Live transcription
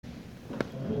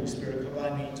Spirit, come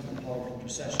by me to the powerful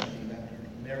intercession of the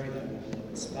Immaculate Mary, thy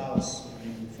beloved spouse, in the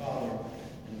name of the Father,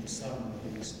 and of the Son, and of the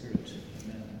Holy Spirit.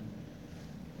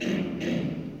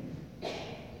 Amen.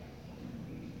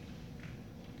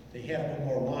 They have no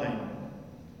more wine.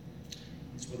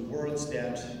 These were the words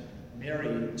that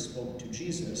Mary spoke to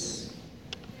Jesus.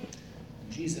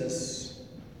 Jesus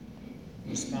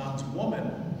responds,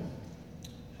 "Woman,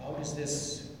 how does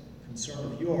this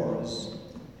concern of yours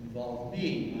involve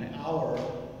me? My hour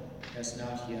has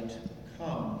not yet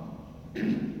come."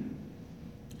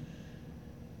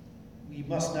 We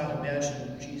must not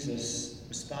imagine Jesus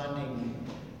responding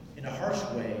in a harsh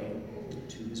way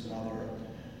to his mother,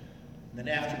 and then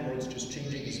afterwards just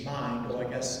changing his mind. "Oh, I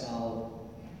guess I'll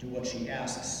do what she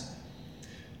asks."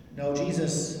 No,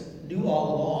 Jesus knew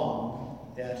all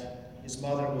along that his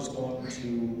mother was going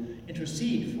to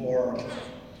intercede for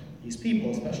these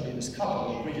people, especially this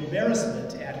couple. A great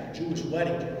embarrassment at a Jewish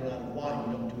wedding to run out of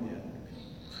wine. You don't do that.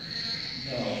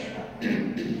 No.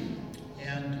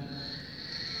 And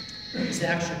this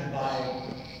action by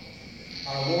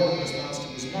our Lord in response to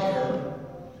his mother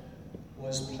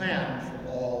was planned for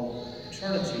all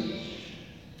eternity.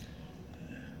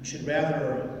 We should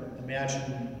rather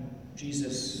imagine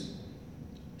Jesus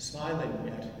smiling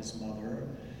at his mother,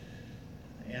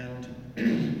 and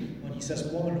when he says,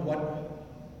 "Woman,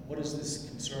 what is this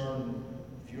concern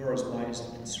of yours? Why does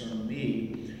it concern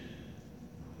me?"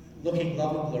 Looking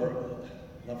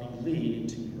lovingly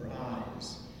into her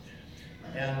eyes.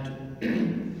 And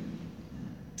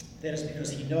that is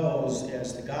because he knows,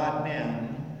 as the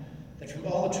God-man, that from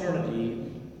all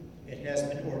eternity it has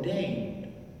been ordained,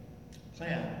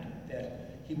 planned,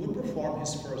 that he would perform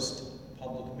his first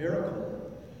public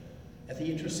miracle at the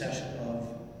intercession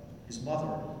of his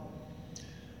mother,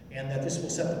 and that this will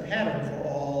set the pattern for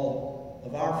all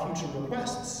of our future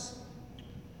requests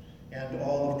and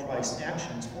all of Christ's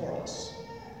actions for us.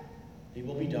 They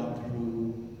will be done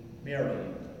through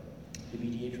Mary, the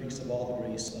mediatrix of all the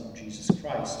grace of Jesus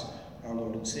Christ, our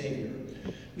Lord and Savior.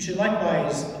 We should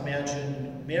likewise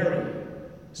imagine Mary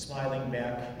smiling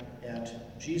back at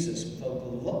Jesus with a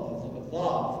look of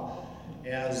love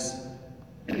as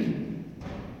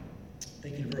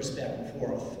they converse back and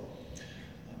forth,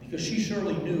 because she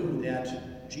surely knew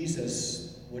that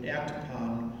Jesus would act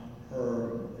upon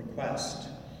her request.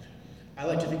 I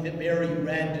like to think that Mary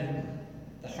read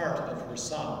the heart of her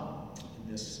son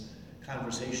in this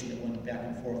conversation that went back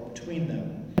and forth between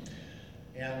them.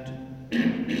 And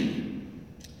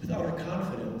with utter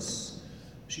confidence,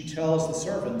 she tells the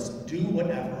servants, "Do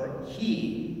whatever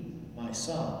he, my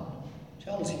son,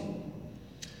 tells you."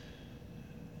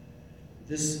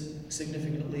 This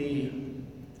significantly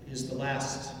is the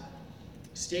last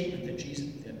statement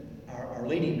that Our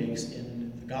Lady makes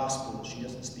in the Gospel. She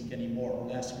doesn't speak anymore.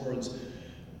 Her last words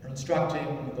are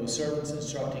instructing those servants,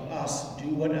 instructing us, "Do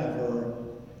whatever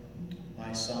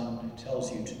my son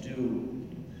tells you to do."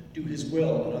 Do his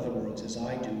will, in other words, as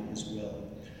I do his will.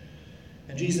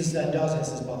 And Jesus then does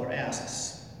as his mother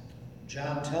asks.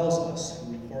 John tells us,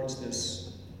 who records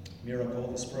this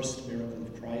miracle, this first miracle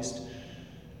of Christ,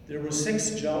 there were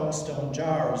 6 stone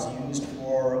jars used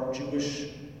for Jewish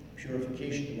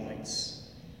purification rites.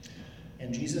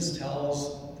 And Jesus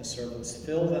tells the servants,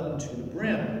 "Fill them to the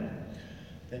brim."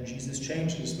 Then Jesus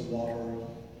changes the water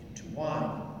into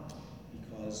wine,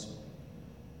 because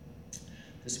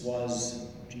this was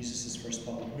Jesus' first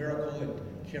public miracle.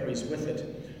 It carries with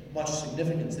it much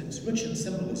significance. It's rich in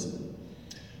symbolism.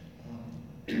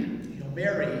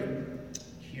 Mary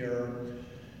here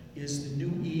is the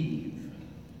new Eve.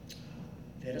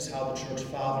 That is how the church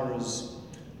fathers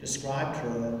described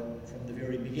her from the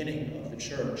very beginning of the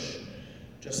church.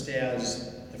 Just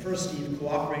as the first Eve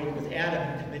cooperated with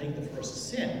Adam in committing the first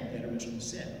sin, that original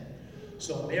sin,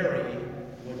 so Mary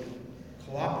would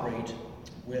cooperate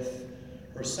with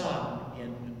her son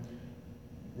in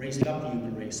raising up the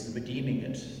human race and redeeming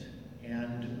it.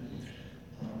 And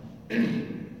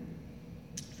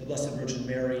the Blessed Virgin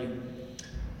Mary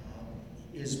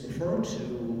is referred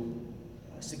to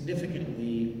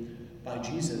significantly by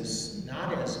Jesus,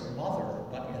 not as mother,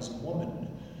 but as woman.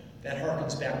 That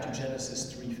harkens back to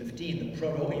Genesis 3:15, the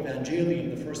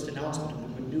proto-evangelium, the first announcement of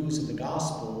the good news of the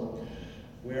gospel,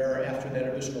 where after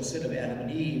that original sin of Adam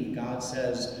and Eve, God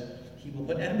says, "He will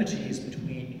put enmities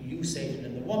between you, Satan,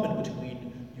 and the woman,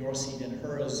 between your seed and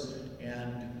hers,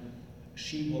 and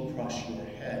she will crush your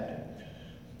head."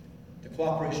 The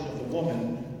cooperation of the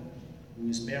woman, who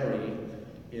is Mary,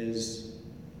 is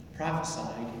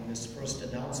prophesied in this first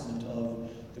announcement of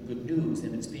the good news,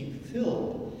 and it's being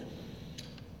fulfilled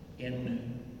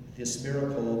in this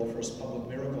miracle, the first public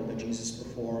miracle that Jesus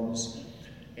performs,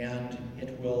 and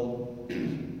it will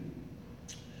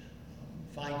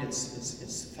find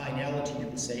its finality, you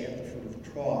could say, at the foot of the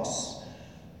cross.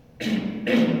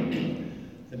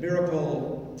 The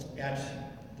miracle at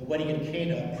the wedding in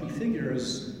Cana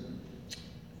prefigures,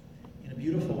 in a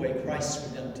beautiful way, Christ's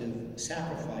redemptive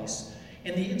sacrifice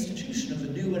and the institution of the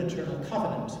new and eternal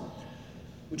covenant,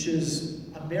 which is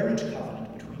a marriage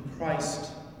covenant between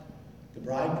Christ, the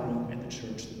bridegroom, and the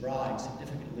church, the bride.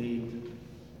 Significantly,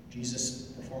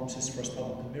 Jesus performs his first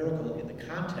public miracle in the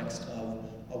context of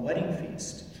a wedding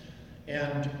feast.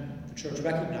 And the church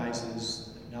recognizes,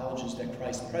 acknowledges that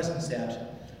Christ's presence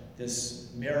at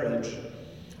this marriage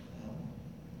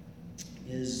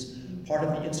is part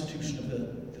of the institution of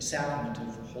the sacrament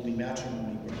of holy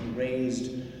matrimony, where he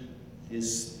raised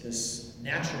this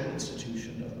natural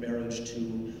institution of marriage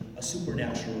to a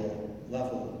supernatural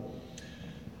level.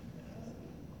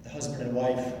 The husband and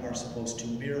wife are supposed to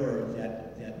mirror that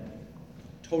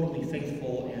totally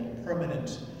faithful and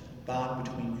permanent bond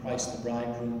between Christ the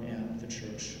bridegroom and the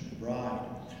church, the bride.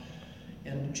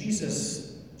 And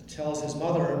Jesus tells his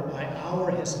mother, "My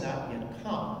hour has not yet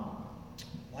come."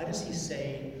 Why does he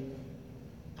say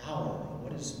hour?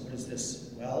 What is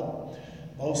this? Well,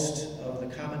 most of the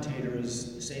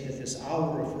commentators say that this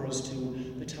hour refers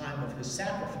to the time of his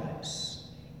sacrifice.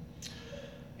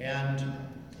 And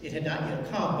it had not yet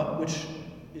come, but which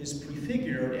is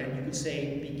prefigured, and you could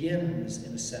say begins,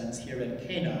 in a sense, here at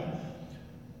Cana,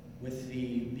 with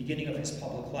the beginning of his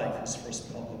public life, his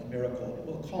first public miracle. It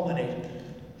will culminate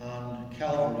on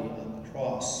Calvary, on the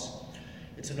cross.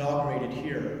 It's inaugurated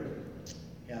here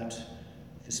at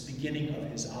this beginning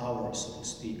of his hour, so to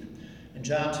speak. And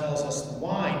John tells us the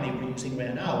wine they were using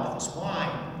ran out. This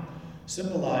wine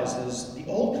symbolizes the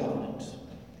old covenant,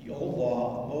 the old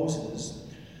law of Moses.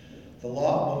 The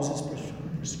law of Moses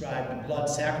prescribed blood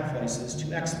sacrifices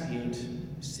to expiate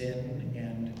sin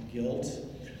and guilt.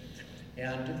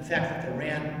 And the fact that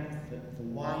the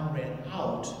wine ran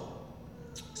out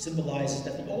symbolizes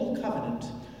that the old covenant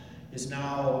is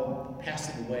now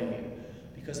passing away,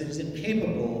 because it is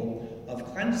incapable of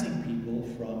cleansing people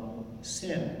from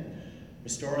sin,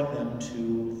 restoring them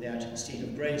to that state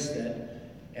of grace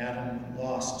that Adam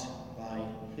lost by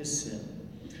his sin.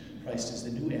 Christ is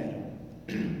the new Adam.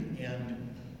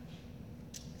 And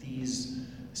these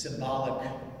symbolic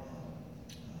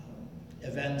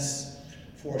events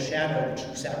foreshadow the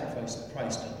true sacrifice of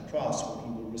Christ on the cross, where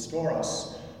he will restore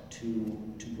us to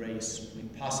grace,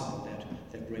 make possible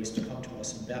that grace to come to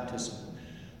us in baptism.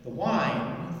 The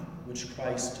wine, which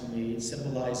Christ made,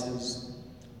 symbolizes,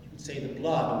 you could say, the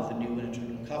blood of the new and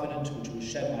eternal covenant, which was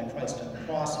shed by Christ on the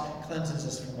cross, cleanses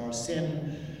us from our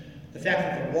sin. The fact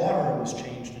that the water was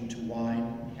changed into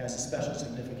wine has a special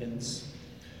significance,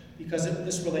 because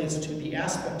this relates to the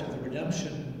aspect of the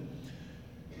redemption,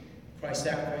 Christ's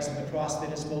sacrifice on the cross,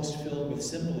 that is most filled with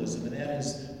symbolism, and that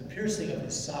is the piercing of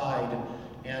his side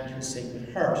and his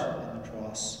sacred heart on the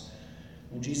cross.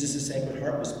 When Jesus' sacred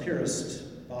heart was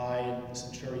pierced by the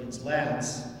centurion's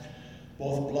lance,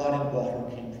 both blood and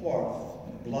water came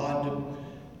forth. The blood,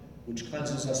 which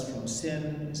cleanses us from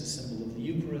sin, is a symbol of the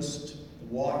Eucharist. The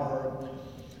water,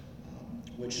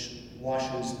 which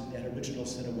washes that original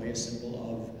sin away, a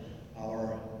symbol of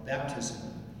our baptism.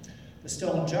 The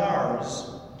stone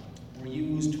jars were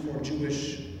used for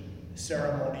Jewish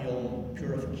ceremonial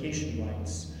purification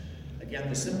rites. Again,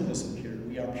 the symbolism here: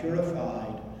 we are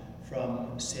purified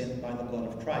from sin by the blood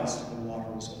of Christ, the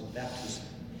waters of baptism.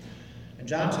 And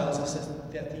John tells us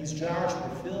that these jars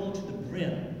were filled to the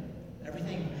brim.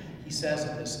 Everything he says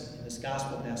in this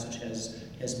gospel passage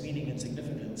has meaning and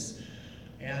significance.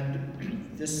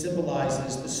 And this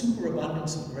symbolizes the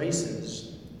superabundance of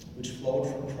graces which flowed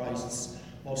from Christ's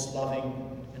most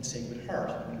loving and sacred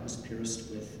heart when he was pierced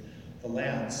with the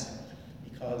lance,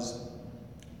 because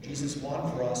Jesus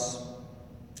won for us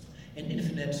an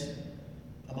infinite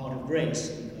amount of grace,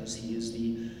 because he is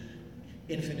the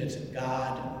infinite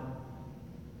God,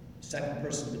 second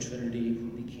person of the Trinity, who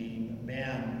became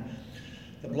man.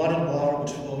 The blood and water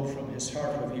which flowed from his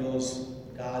heart reveals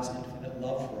God's infinite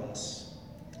love for us.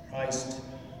 Christ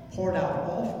poured out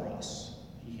all for us.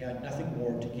 He had nothing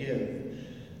more to give,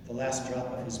 the last drop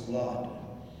of his blood.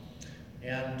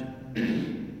 And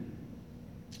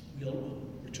we'll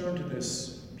return to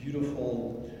this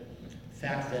beautiful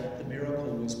fact that the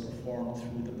miracle was performed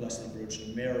through the Blessed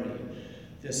Virgin Mary.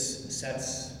 This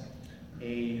sets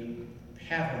a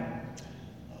pattern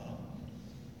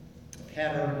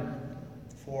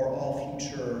for all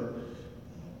future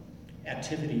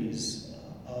activities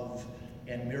of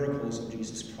and miracles of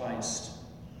Jesus Christ.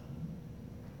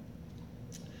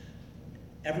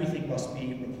 Everything must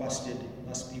be requested,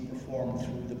 must be performed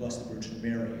through the Blessed Virgin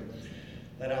Mary.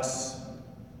 Let us,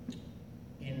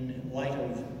 in light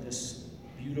of this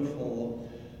beautiful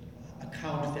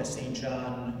account that St.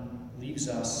 John leaves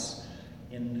us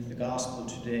in the Gospel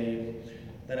today,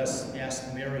 let us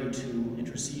ask Mary to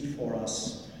intercede for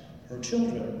us, her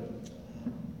children,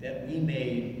 that we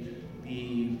may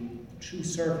be true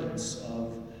servants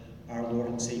of our Lord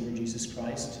and Savior Jesus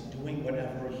Christ, doing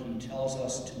whatever he tells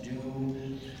us to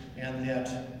do, and that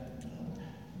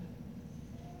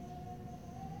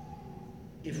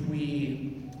if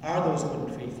we are those good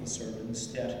and faithful servants,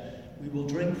 that we will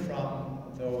drink from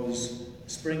those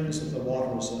springs of the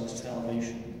waters of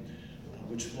salvation,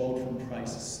 which flowed from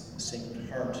Christ's Sacred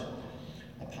Heart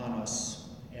upon us.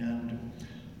 And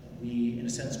we, in a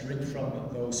sense, drink from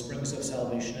those springs of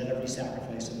salvation at every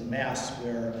sacrifice of the Mass,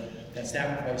 where that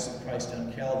sacrifice of Christ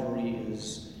on Calvary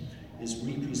is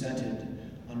represented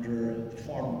under the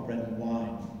form of bread and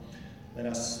wine. Let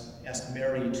us ask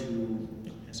Mary to,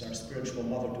 as our spiritual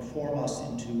mother, to form us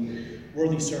into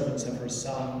worthy servants of her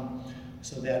Son,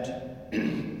 so that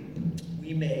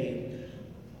we may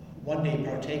one day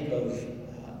partake of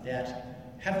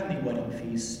that heavenly wedding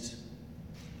feast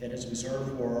that is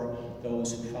reserved for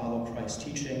those who follow Christ's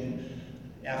teaching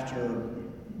after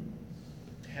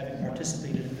having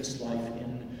participated in this life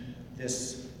in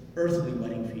this earthly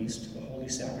wedding feast, the holy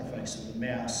sacrifice of the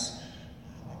Mass,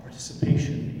 our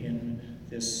participation in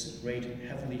this great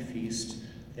heavenly feast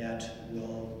that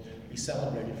will be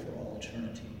celebrated for all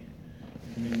eternity.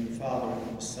 In the name of the Father, and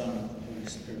of the Son, and of the Holy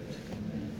Spirit. Amen.